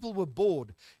because people were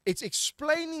bored. It's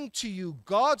explaining to you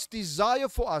God's desire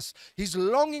for us, his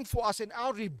longing for us, and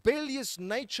our rebellious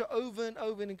nature over and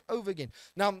over and over again.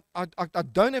 Now, I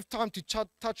don't have time to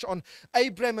touch on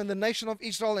Abraham and the nation of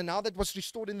Israel and how that was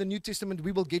restored in the New Testament.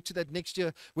 We will get to that next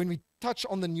year when we touch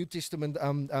on the New Testament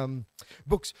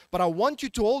books. But I want you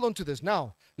to hold on to this.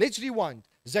 Now, let's rewind.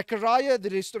 Zechariah, the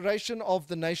restoration of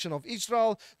the nation of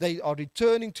Israel. They are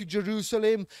returning to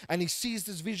Jerusalem, and he sees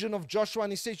this vision of Joshua,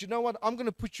 and he says, you know what, I'm going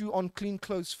to put you on clean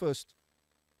clothes first.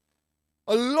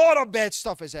 A lot of bad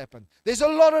stuff has happened. There's a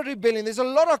lot of rebellion. There's a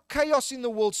lot of chaos in the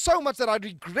world, so much that I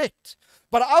regret.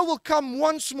 But I will come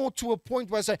once more to a point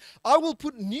where I say, I will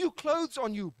put new clothes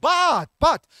on you. But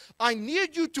I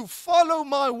need you to follow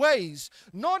my ways.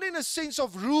 Not in a sense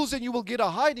of rules and you will get a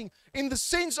hiding. In the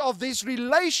sense of this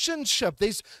relationship.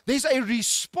 There's a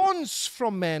response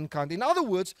from mankind. In other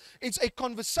words, it's a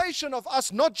conversation of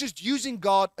us not just using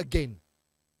God again.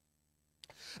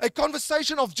 A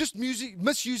conversation of just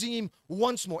misusing him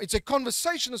once more. It's a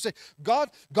conversation of saying,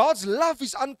 God's love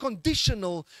is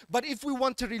unconditional, but if we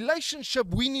want a relationship,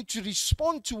 we need to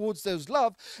respond towards those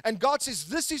love. And God says,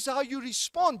 this is how you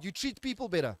respond. You treat people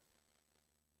better.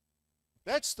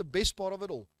 That's the best part of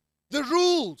it all. The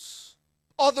rules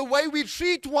are the way we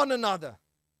treat one another.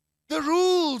 The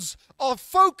rules are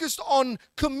focused on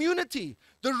community.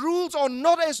 The rules are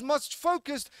not as much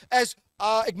focused as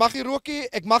ek mag nie rookie,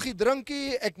 ek mag nie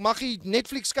drinkie, ek mag nie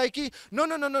Netflix kykie.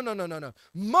 No.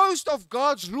 Most of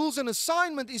God's rules and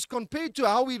assignment is compared to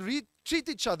how we treat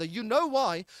each other. You know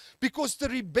why? Because the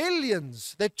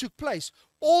rebellions that took place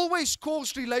always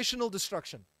caused relational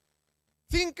destruction.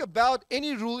 Think about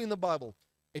any rule in the Bible.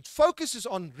 It focuses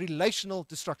on relational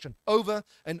destruction over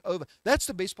and over. That's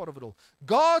the best part of it all.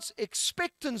 God's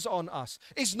expectance on us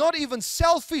is not even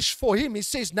selfish for him. He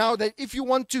says now that if you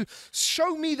want to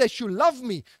show me that you love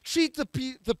me, treat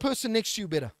the person next to you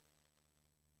better.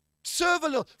 Serve a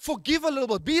little, forgive a little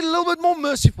bit, be a little bit more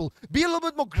merciful, be a little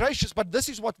bit more gracious. But this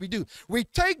is what we do. We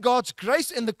take God's grace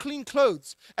and the clean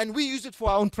clothes and we use it for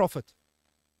our own profit.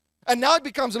 And now it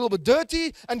becomes a little bit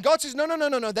dirty, and God says, no,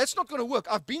 that's not going to work.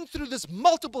 I've been through this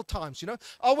multiple times, you know.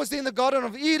 I was there in the Garden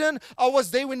of Eden. I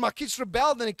was there when my kids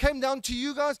rebelled, and it came down to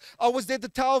you guys. I was there at the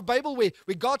Tower of Babel where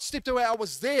God stepped away. I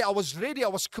was there. I was ready. I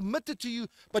was committed to you,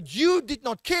 but you did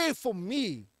not care for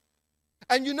me.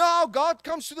 And you know how God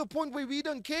comes to the point where we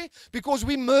don't care? Because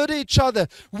we murder each other.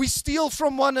 We steal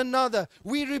from one another.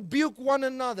 We rebuke one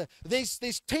another. There's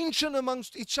tension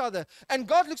amongst each other. And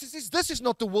God looks and says, this is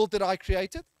not the world that I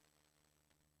created.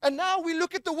 And now we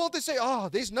look at the world and say,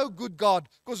 there's no good God.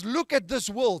 Because look at this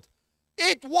world.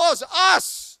 It was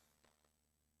us.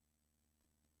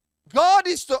 God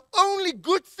is the only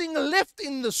good thing left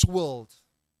in this world.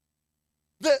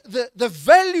 The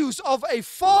values of a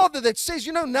father that says,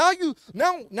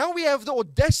 now we have the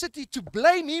audacity to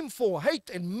blame him for hate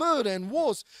and murder and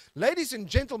wars. Ladies and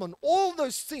gentlemen, all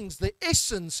those things, the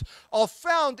essence, are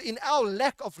found in our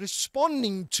lack of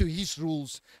responding to his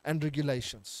rules and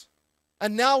regulations.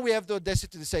 And now we have the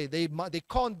audacity to say there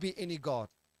can't be any God.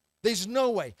 There's no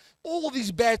way. All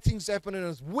these bad things happen in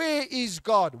us. Where is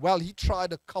God? Well, he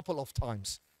tried a couple of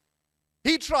times.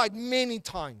 He tried many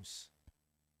times.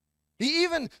 He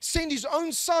even sent his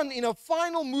own son in a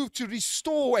final move to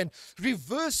restore and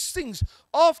reverse things.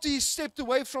 After he stepped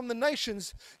away from the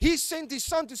nations, he sent his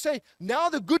son to say, now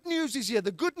the good news is here.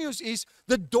 The good news is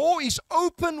the door is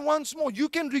open once more. You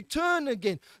can return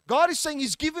again. God is saying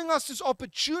he's giving us this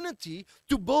opportunity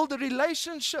to build a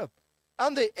relationship.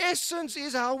 And the essence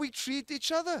is how we treat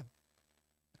each other.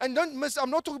 And don't miss,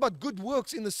 I'm not talking about good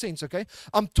works in the sense, okay?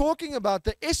 I'm talking about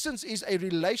the essence is a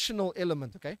relational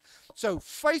element, okay? So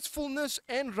faithfulness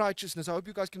and righteousness. I hope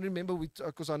you guys can remember,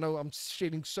 because I know I'm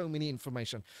sharing so many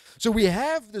information. So we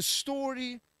have the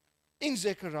story in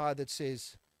Zechariah that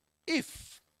says,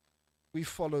 if we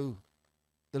follow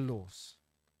the laws,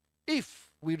 if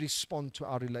we respond to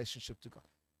our relationship to God,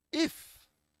 if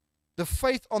the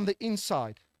faith on the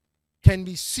inside can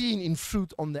be seen in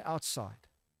fruit on the outside,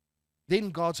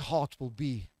 then God's heart will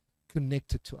be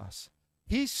connected to us.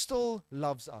 He still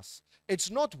loves us.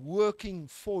 It's not working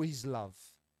for His love.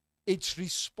 It's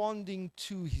responding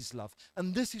to His love.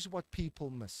 And this is what people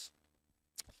miss,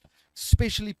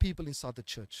 especially people inside the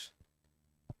church.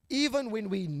 Even when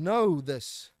we know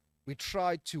this, we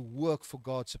try to work for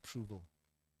God's approval.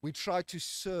 We try to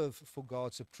serve for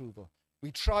God's approval.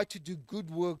 We try to do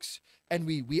good works, and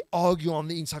we argue on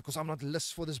the inside because I'm not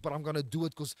list for this, but I'm going to do it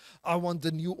because I want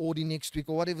the new Audi next week,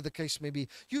 or whatever the case may be.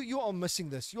 You are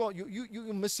missing this. You're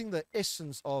missing the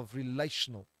essence of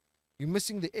relational. You're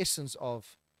missing the essence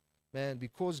of, man,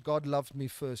 because God loved me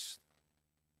first,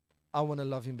 I want to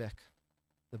love Him back.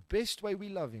 The best way we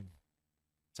love Him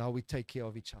is how we take care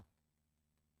of each other.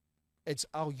 It's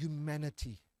our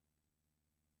humanity.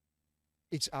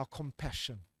 It's our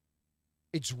compassion.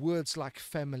 It's words like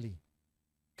family,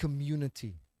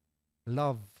 community,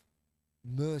 love,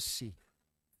 mercy,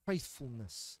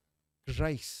 faithfulness,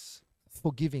 grace,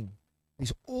 forgiving.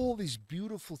 There's all these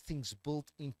beautiful things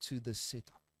built into this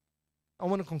setup. I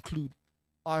want to conclude.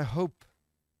 I hope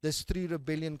this 3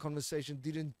 rebellion conversation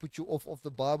didn't put you off of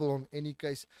the Bible in any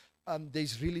case.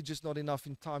 There's really just not enough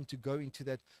in time to go into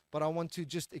that. But I want to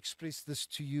just express this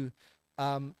to you.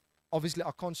 Obviously,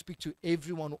 I can't speak to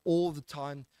everyone all the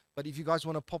time. But if you guys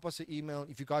want to pop us an email,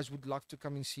 if you guys would like to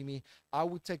come and see me, I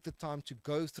would take the time to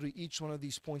go through each one of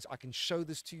these points. I can show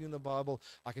this to you in the Bible.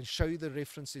 I can show you the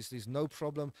references. There's no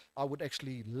problem. I would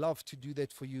actually love to do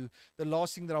that for you. The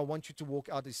last thing that I want you to walk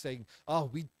out is saying, oh,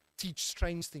 we teach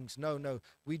strange things. No.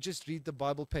 We just read the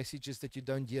Bible passages that you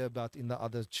don't hear about in the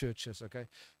other churches, okay?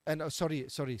 And sorry. I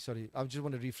just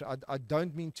want to rephrase. I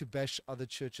don't mean to bash other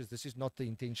churches. This is not the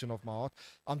intention of my heart.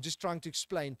 I'm just trying to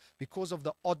explain, because of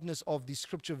the oddness of these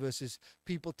scripture verses,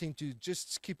 people tend to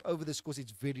just skip over this because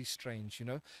it's very strange, you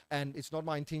know? And it's not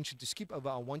my intention to skip over.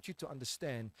 I want you to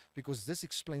understand, because this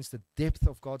explains the depth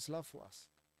of God's love for us.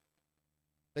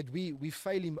 That we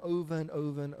fail Him over and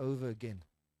over and over again.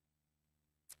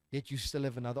 Yet you still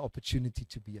have another opportunity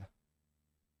to be here.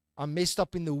 I'm messed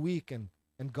up in the week, and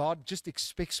God just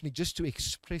expects me just to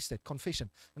express that confession.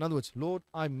 In other words, Lord,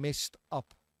 I messed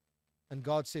up. And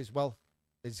God says, well,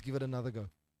 let's give it another go.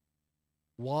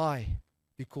 Why?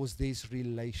 Because there's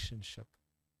relationship.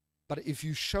 But if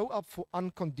you show up for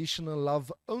unconditional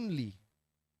love only,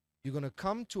 you're going to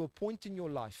come to a point in your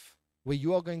life where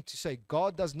you are going to say,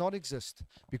 God does not exist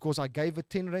because I gave a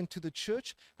 10 rand to the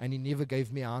church and He never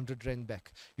gave me 100 rand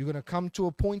back. You're going to come to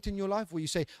a point in your life where you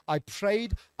say, I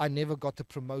prayed, I never got the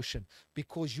promotion,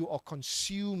 because you are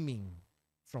consuming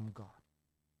from God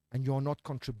and you are not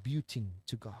contributing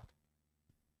to God.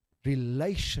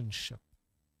 Relationship,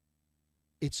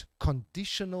 it's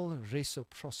conditional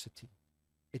reciprocity.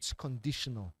 It's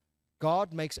conditional.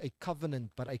 God makes a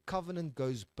covenant, but a covenant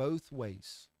goes both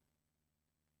ways.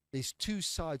 There's two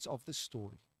sides of the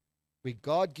story, where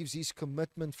God gives His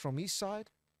commitment from His side,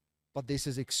 but there's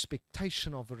His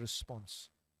expectation of a response.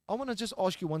 I want to just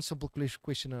ask you one simple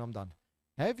question and I'm done.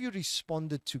 Have you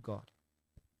responded to God?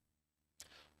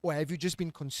 Or have you just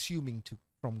been consuming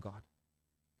from God?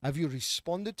 Have you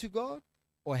responded to God,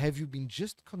 or have you been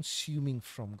just consuming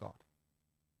from God?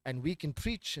 And we can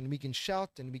preach and we can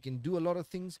shout and we can do a lot of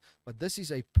things, but this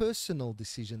is a personal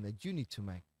decision that you need to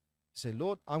make. Say,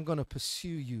 Lord, I'm going to pursue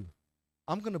You.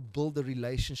 I'm going to build a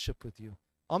relationship with You.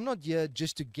 I'm not here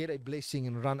just to get a blessing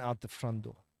and run out the front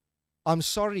door. I'm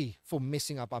sorry for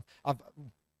messing up. I've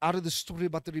out of the story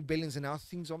about the rebellions and how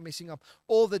things are messing up.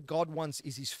 All that God wants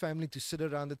is His family to sit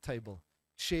around the table,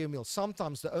 share a meal.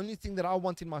 Sometimes the only thing that I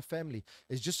want in my family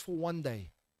is just for one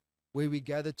day where we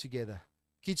gather together.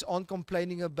 Kids aren't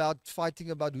complaining about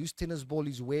fighting about whose tennis ball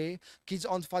is where. Kids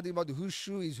aren't fighting about whose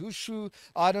shoe is whose shoe.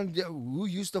 Who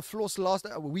used the floss last.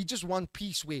 We just want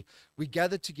peace where we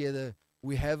gather together,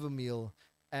 we have a meal,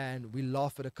 and we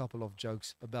laugh at a couple of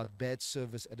jokes about bad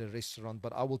service at a restaurant.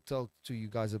 But I will tell to you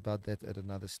guys about that at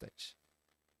another stage.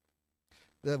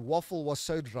 The waffle was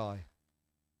so dry,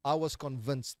 I was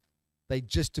convinced they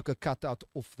just took a cutout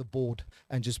off the board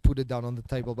and just put it down on the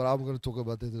table. But I'm going to talk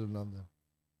about that in another.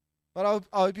 But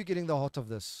I hope you're getting the heart of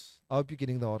this. I hope you're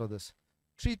getting the heart of this.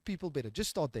 Treat people better. Just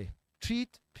start there.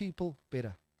 Treat people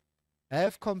better.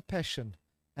 Have compassion.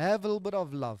 Have a little bit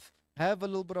of love. have a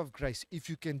little bit of grace. If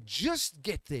you can just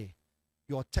get there,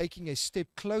 you are taking a step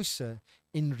closer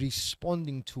in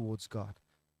responding towards God.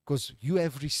 Because you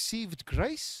have received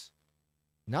grace,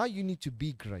 now you need to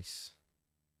be grace.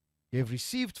 You have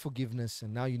received forgiveness,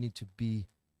 and now you need to be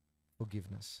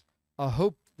forgiveness. I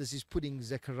hope this is putting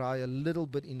Zechariah a little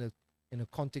bit in a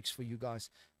context for you guys,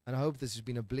 and I hope this has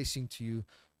been a blessing to you.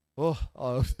 Oh,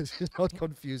 I hope this is not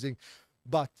confusing,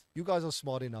 but you guys are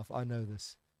smart enough. I know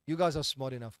this. You guys are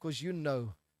smart enough because you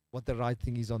know what the right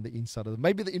thing is on the inside of them.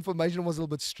 Maybe the information was a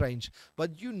little bit strange,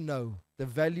 but you know the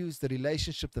values, the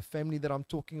relationship, the family that I'm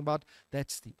talking about.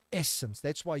 That's the essence.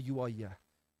 That's why you are here,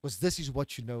 because this is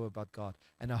what you know about God.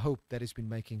 And I hope that has been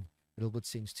making a little bit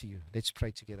sense to you. Let's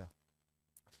pray together.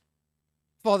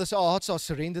 Father, so our hearts are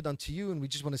surrendered unto you, and we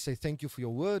just want to say thank you for your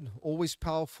word. Always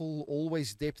powerful,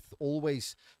 always depth,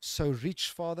 always so rich,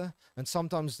 Father. And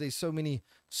sometimes there's so many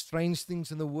strange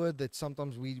things in the word that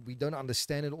sometimes we don't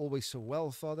understand it always so well,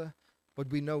 Father.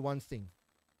 But we know one thing.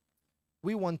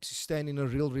 We want to stand in a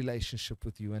real relationship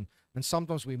with you. And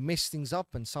sometimes we mess things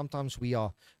up, and sometimes we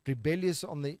are rebellious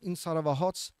on the inside of our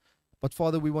hearts. But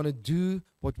Father, we want to do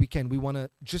what we can. We want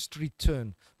to just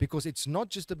return, because it's not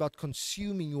just about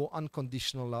consuming your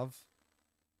unconditional love.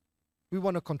 We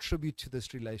want to contribute to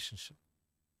this relationship.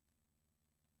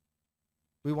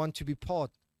 We want to be part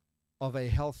of a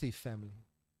healthy family.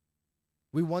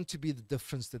 We want to be the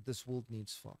difference that this world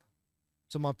needs, Father.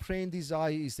 So my prayer and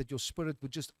desire is that your Spirit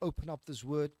would just open up this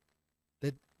word,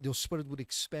 that your Spirit would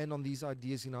expand on these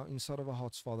ideas in our inside of our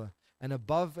hearts, Father. And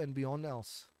above and beyond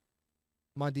else,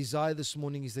 my desire this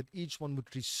morning is that each one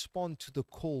would respond to the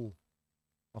call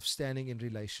of standing in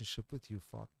relationship with you,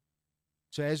 Father.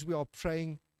 So as we are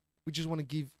praying, we just want to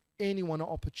give anyone an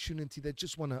opportunity that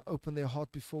just want to open their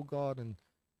heart before God and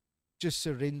just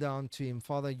surrender unto Him.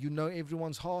 Father, you know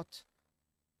everyone's heart.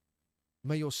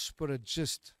 May your Spirit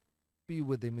just be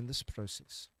with them in this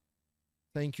process.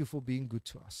 Thank you for being good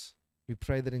to us. We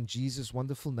pray that in Jesus'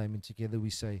 wonderful name, and together we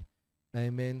say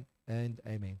amen and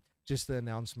amen. Just the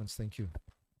announcements. Thank you.